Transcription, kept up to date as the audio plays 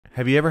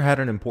Have you ever had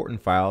an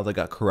important file that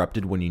got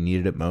corrupted when you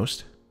needed it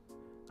most?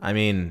 I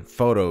mean,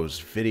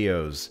 photos,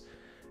 videos,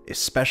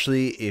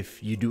 especially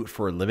if you do it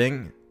for a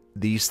living,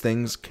 these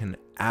things can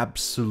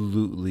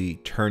absolutely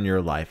turn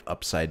your life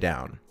upside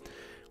down.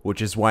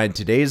 Which is why in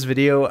today's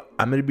video,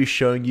 I'm going to be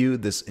showing you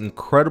this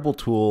incredible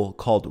tool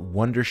called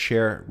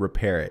Wondershare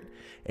RepairIt.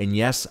 And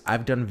yes,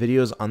 I've done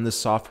videos on this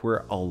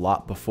software a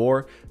lot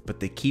before, but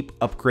they keep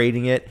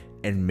upgrading it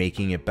and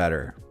making it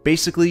better.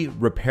 Basically,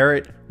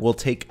 RepairIt will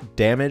take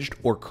damaged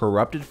or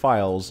corrupted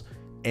files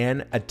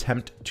and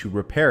attempt to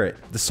repair it.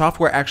 The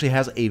software actually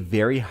has a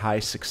very high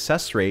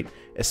success rate,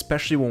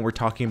 especially when we're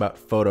talking about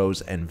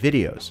photos and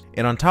videos.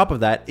 And on top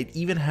of that, it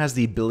even has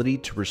the ability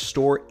to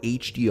restore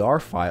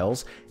HDR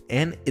files,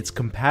 and it's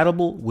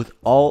compatible with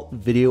all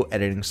video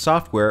editing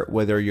software,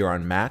 whether you're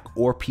on Mac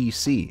or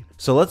PC.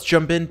 So let's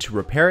jump into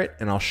RepairIt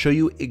and I'll show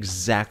you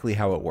exactly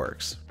how it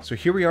works. So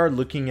here we are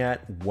looking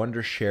at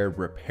Wondershare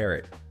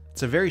RepairIt.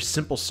 It's a very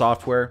simple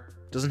software,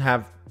 doesn't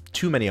have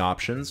too many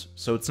options,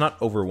 so it's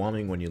not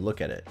overwhelming when you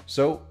look at it.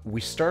 So we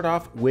start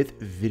off with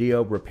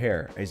video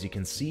repair. As you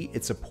can see,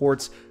 it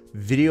supports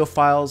video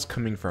files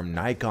coming from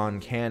Nikon,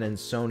 Canon,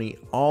 Sony,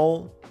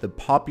 all the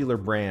popular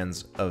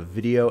brands of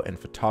video and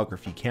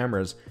photography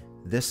cameras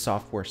this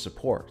software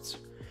supports.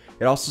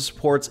 It also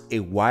supports a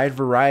wide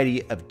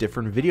variety of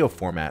different video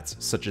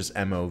formats such as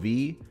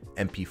MOV,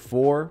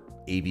 MP4,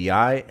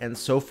 AVI, and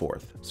so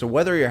forth. So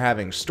whether you're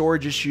having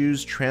storage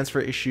issues, transfer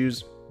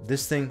issues,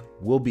 this thing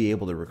will be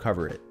able to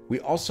recover it. We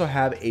also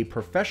have a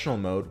professional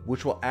mode,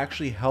 which will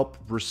actually help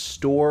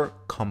restore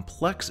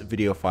complex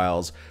video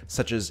files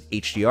such as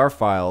HDR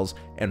files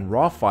and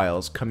RAW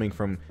files coming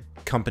from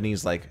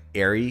companies like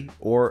Arri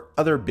or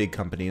other big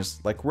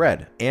companies like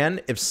Red.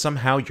 And if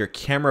somehow your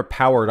camera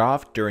powered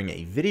off during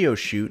a video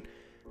shoot,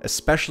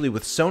 especially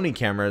with Sony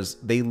cameras,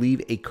 they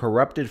leave a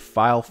corrupted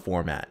file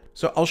format.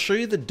 So I'll show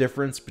you the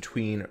difference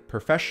between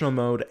professional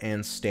mode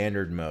and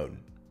standard mode.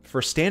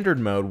 For standard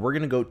mode, we're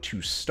gonna go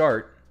to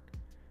start.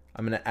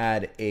 I'm gonna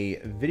add a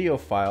video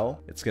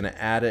file. It's gonna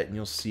add it and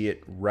you'll see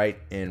it right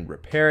in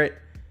RepairIt.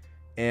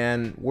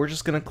 And we're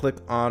just gonna click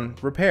on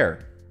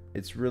repair.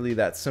 It's really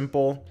that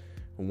simple.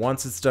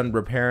 Once it's done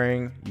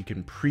repairing, you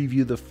can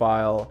preview the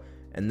file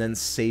and then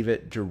save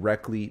it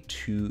directly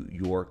to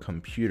your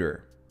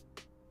computer.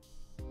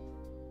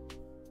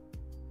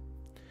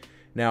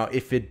 Now,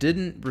 if it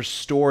didn't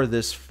restore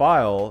this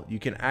file, you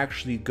can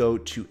actually go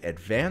to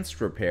advanced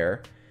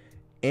repair.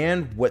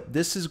 And what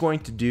this is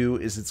going to do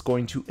is it's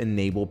going to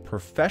enable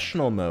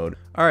professional mode.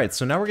 All right,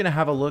 so now we're gonna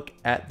have a look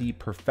at the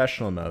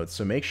professional mode.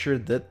 So make sure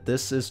that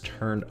this is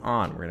turned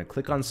on. We're gonna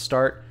click on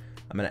start.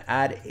 I'm gonna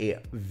add a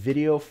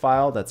video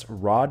file that's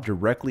raw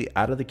directly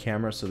out of the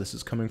camera. So this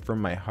is coming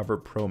from my Hover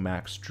Pro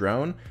Max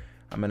drone.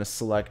 I'm gonna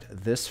select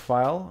this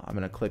file. I'm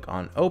gonna click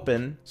on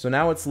open. So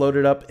now it's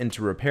loaded up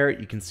into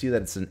RepairIt. You can see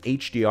that it's an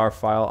HDR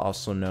file,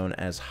 also known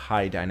as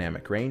high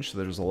dynamic range. So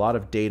there's a lot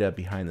of data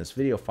behind this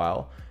video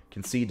file. You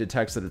can see it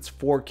detects that it's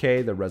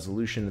 4K, the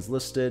resolution is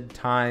listed,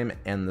 time,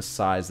 and the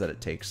size that it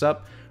takes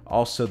up.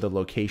 Also the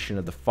location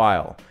of the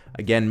file.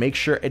 Again, make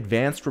sure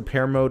advanced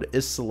repair mode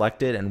is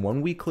selected, and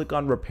when we click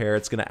on repair,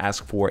 it's gonna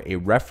ask for a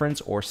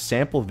reference or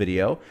sample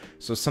video.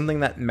 So something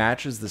that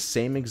matches the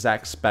same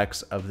exact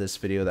specs of this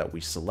video that we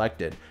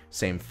selected.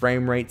 Same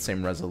frame rate,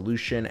 same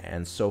resolution,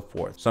 and so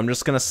forth. So I'm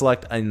just gonna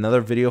select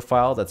another video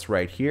file that's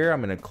right here.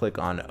 I'm gonna click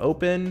on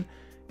open,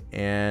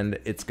 and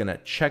it's gonna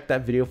check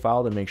that video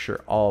file to make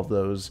sure all of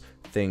those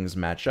things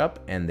match up,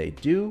 and they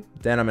do.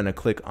 Then I'm gonna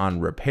click on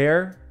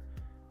repair,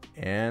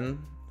 and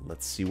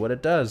let's see what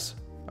it does.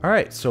 All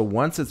right, so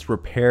once it's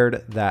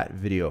repaired that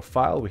video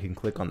file, we can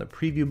click on the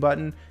preview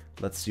button.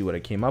 Let's see what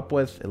it came up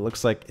with. It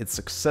looks like it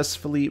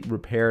successfully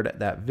repaired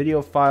that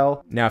video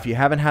file. Now, if you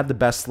haven't had the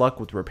best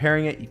luck with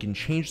repairing it, you can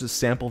change the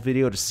sample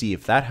video to see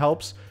if that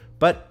helps.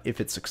 But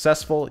if it's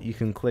successful, you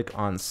can click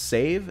on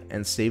save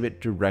and save it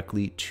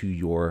directly to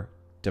your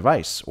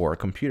device or a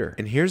computer.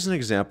 And here's an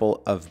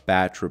example of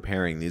batch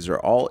repairing. These are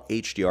all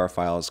HDR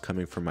files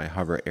coming from my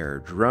Hover Air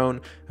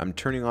drone. I'm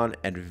turning on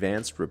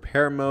advanced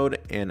repair mode,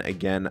 and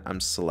again,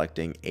 I'm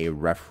selecting a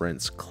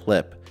reference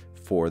clip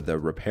for the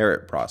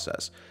RepairIt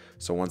process.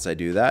 So once I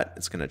do that,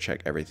 it's gonna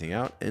check everything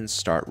out and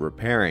start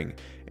repairing.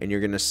 And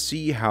you're gonna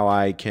see how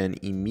I can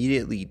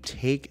immediately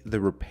take the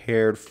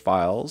repaired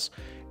files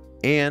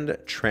and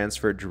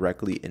transfer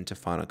directly into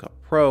Final Cut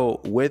Pro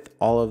with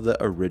all of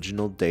the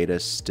original data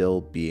still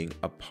being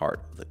a part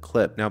of the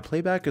clip. Now,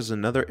 playback is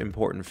another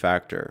important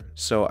factor.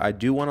 So I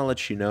do want to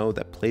let you know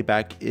that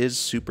playback is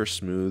super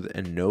smooth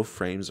and no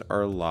frames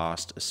are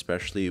lost,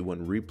 especially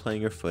when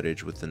replaying your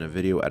footage within a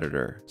video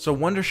editor. So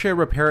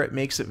Wondershare RepairIt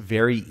makes it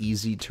very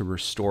easy to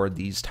restore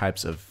these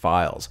types of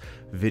files.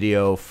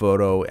 Video,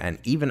 photo, and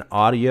even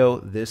audio,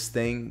 this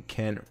thing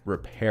can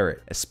repair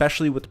it.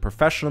 Especially with the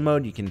professional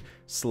mode, you can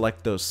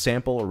select those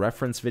sample or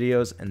reference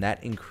videos, and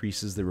that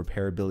increases the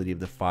repairability of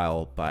the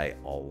file by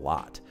a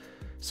lot.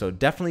 So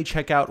definitely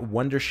check out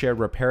Wondershare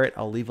RepairIt.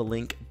 I'll leave a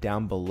link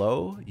down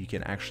below. You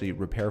can actually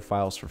repair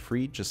files for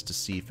free just to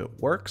see if it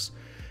works.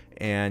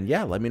 And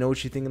yeah, let me know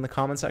what you think in the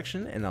comment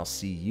section, and I'll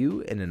see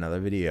you in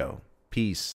another video. Peace.